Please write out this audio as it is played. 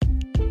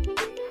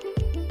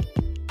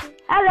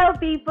Hello,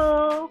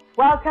 people.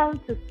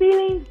 Welcome to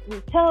Feelings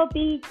with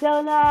Toby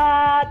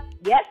Donut.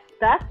 Yes,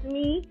 that's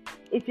me.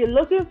 If you're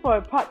looking for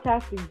a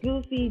podcast with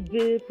goofy,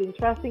 deep,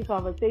 interesting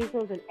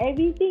conversations and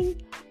everything,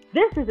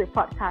 this is a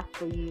podcast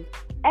for you.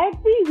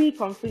 Every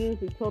week on Feelings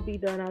with Toby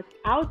Donut,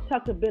 I'll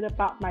talk a bit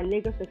about my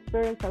Lagos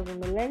experience as a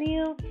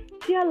millennial,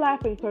 share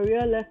life and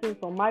career lessons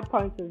from my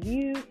point of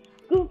view,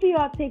 goofy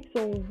takes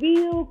on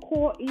real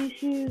core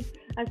issues,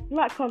 and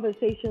smart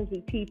conversations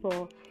with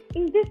people.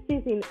 In this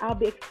season, I'll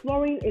be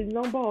exploring a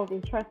number of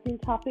interesting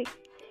topics.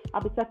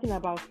 I'll be talking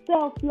about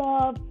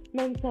self-love,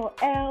 mental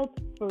health,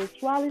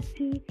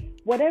 spirituality,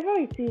 whatever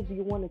it is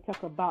you want to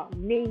talk about,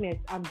 name it,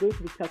 I'm going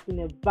to be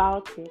talking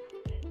about it.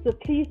 So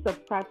please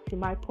subscribe to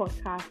my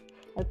podcast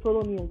and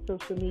follow me on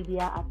social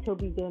media at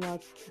Toby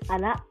Donuts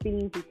and at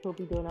Feelings with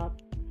Toby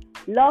Donuts.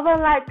 Love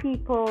and light,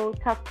 people.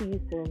 Talk to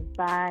you soon.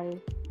 Bye.